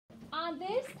On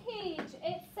this page,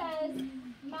 it says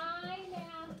My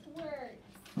Math Words.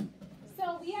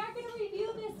 So we are going to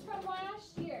review this from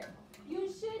last year. You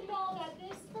should know that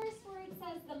this first word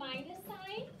says the minus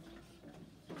sign,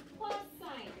 plus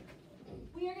sign.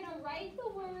 We are going to write the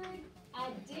word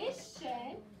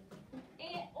addition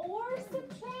or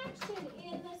subtraction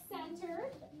in the center.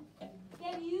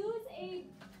 Then use a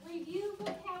review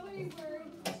vocabulary word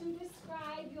to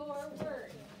describe your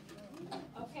word.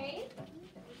 Okay?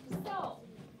 So,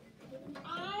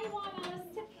 I want us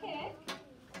to pick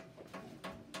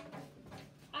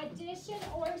addition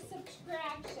or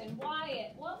subtraction.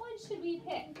 Wyatt, what one should we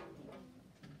pick?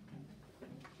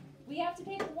 We have to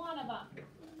pick one of them.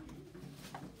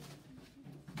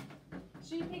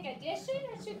 Should we pick addition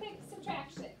or should we pick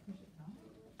subtraction?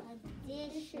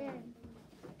 Addition.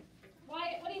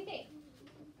 Wyatt, what do you think?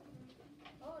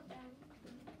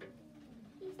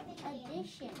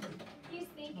 Addition. He's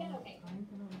thinking? Okay.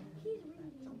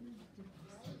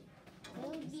 It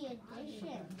would be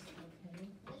addition.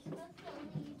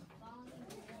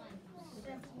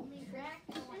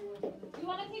 You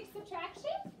want to pick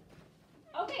subtraction?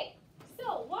 Okay. So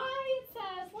Wyatt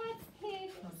says let's pick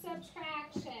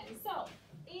subtraction. So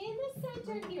in the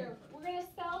center here, we're going to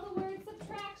spell the word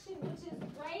subtraction, which is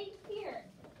right here.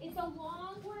 It's a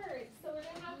long word, so we're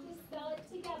going to have to spell it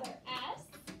together. S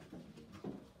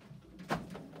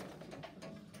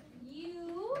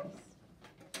U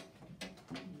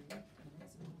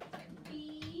B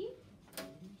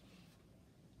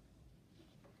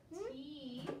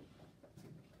T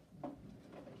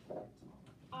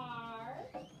R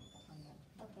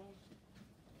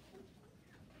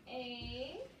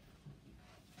A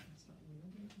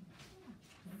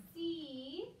C,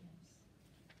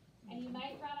 and you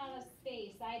might run out of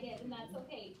space. I did, and that's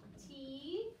okay.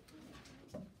 T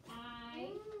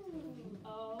I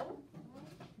O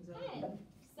N.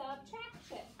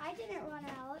 Subtraction. I didn't run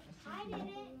out. I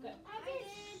didn't. Good. I did.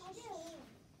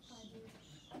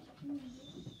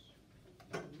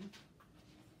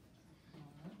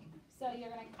 So you're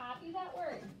going to copy that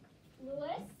word.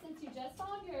 Lewis, since you just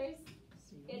found yours,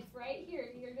 it's right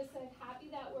here. You're just going to copy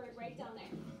that word right down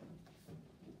there.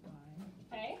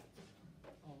 Okay?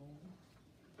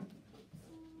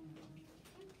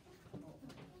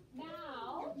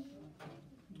 Now,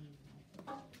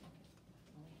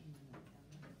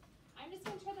 I'm just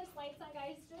going to turn this lights on,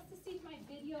 guys, just to see if my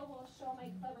video will show my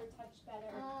clever touch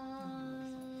better.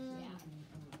 Yeah.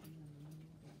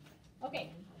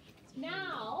 Okay.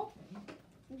 Now,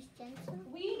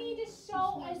 we need to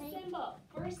show a symbol.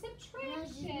 For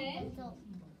subtraction,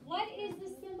 what is the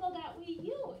symbol that we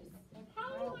use? How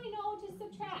do I know to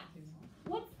subtract?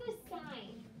 What's the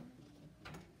sign?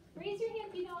 Raise your hand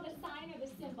if you know the sign or the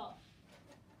symbol.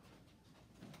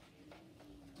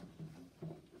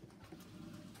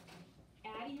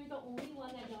 Addie, you're the only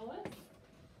one that knows.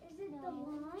 Is it the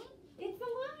line? It's the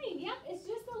line. Yep, it's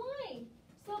just the line.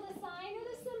 So the sign or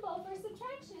the symbol for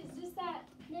subtraction is just that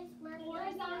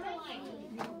horizontal line.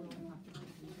 I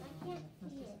can't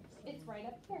see it. It's right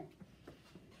up here.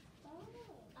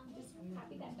 Just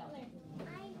copy that down there.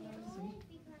 I know it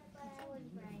because I was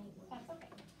right. That's okay.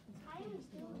 I was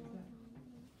doing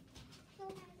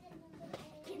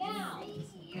it. Now,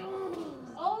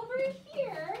 over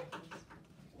here,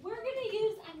 we're going to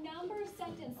use a number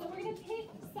sentence. So we're going to pick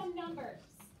some numbers.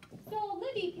 So,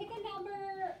 Libby, pick a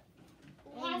number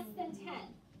less than 10.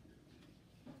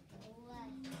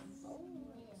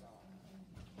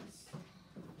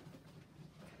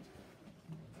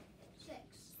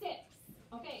 Six.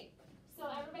 Okay, so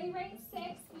everybody write 6.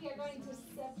 We are going to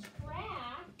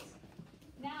subtract.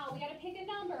 Now, we got to pick a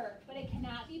number, but it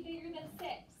cannot be bigger than 6.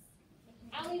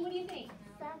 Allie, what do you think?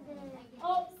 7.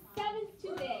 Oh, 7's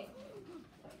too big.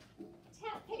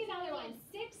 Pick another one.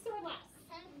 6 or less.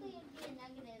 Technically, it would be a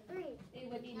negative. 3. It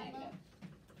would be negative.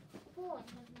 4.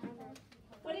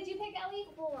 What did you pick, Ellie?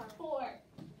 4. 4.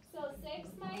 So 6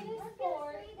 minus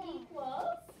 4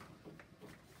 equals.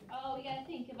 Oh, we gotta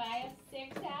think. If I have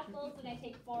 6 apples and I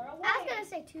take 4 away, I was going to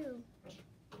say 2.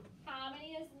 how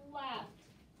many is left?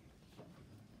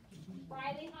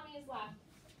 Riley, how many is left?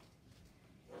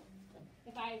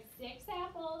 If I have 6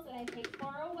 apples and I take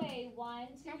 4 away, 1,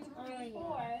 2, That's 3,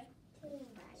 all 4,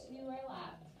 2 are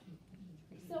left.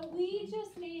 So we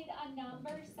just made a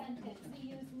number sentence. We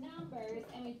used numbers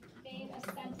and we made a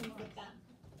sentence with them.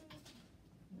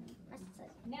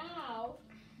 Now,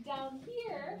 down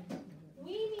here,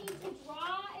 we need to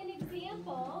draw an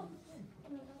example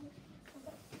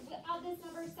of this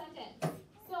number sentence.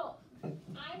 So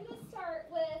I'm going to start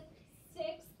with 6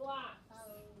 blocks,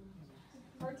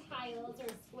 or tiles, or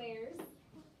squares.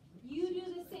 You do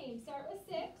the same. Start with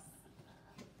 6.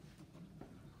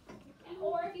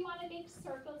 make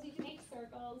circles, you can make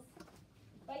circles,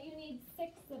 but you need 6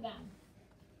 of them.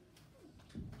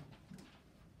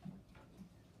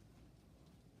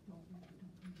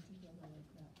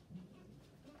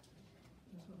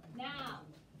 Now,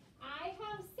 I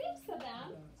have 6 of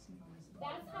them.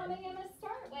 That's how many I'm going to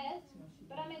start with,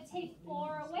 but I'm going to take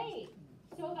 4 away.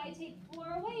 So if I take 4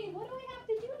 away, what do I have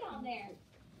to do down there?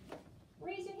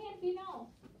 Raise your hand if you know.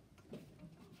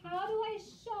 How do I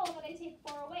show that I take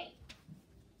 4 away?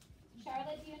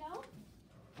 Charlotte, do you know?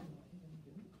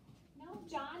 No?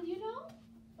 John, do you know?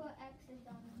 Put X's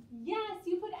on them. Yes,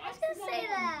 you put I X's can on say them.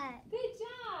 that. Good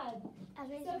job. I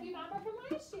raised So my if you remember from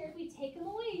last year, if we take them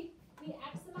away, we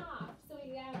X them off. So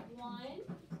we have 1,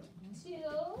 2,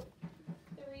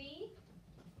 3,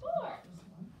 4.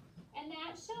 And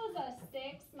that shows us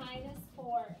 6 minus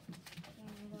 4.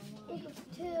 equals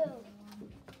 2.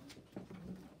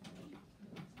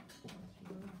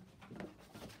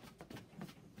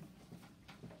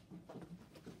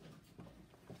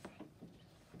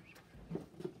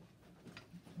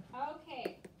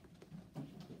 Okay.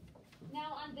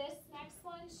 Now on this next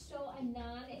one, show a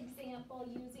non-example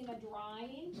using a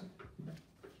drawing.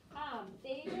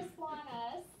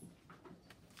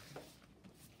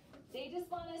 They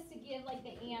just want us to give like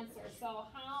the answer. So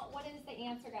what is the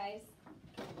answer, guys?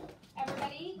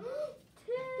 Everybody?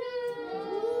 2.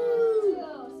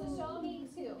 So show me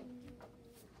 2.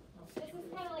 This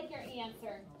is kind of like your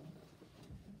answer.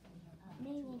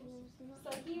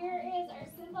 So here is our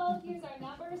symbol, here's our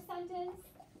number sentence,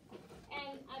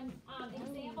 and an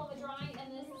example of a drawing,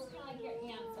 and this is kind of like your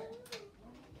answer.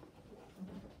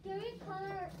 Can we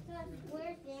color the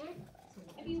squares in?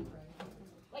 If you,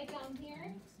 like down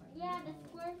here, Yeah, the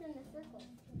squares and the circles.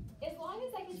 as long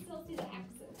as I can still see the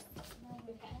X's.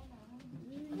 Okay.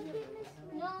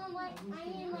 No, I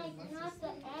mean like not the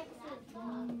X's.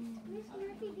 Miss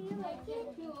Murphy, do you like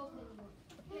it?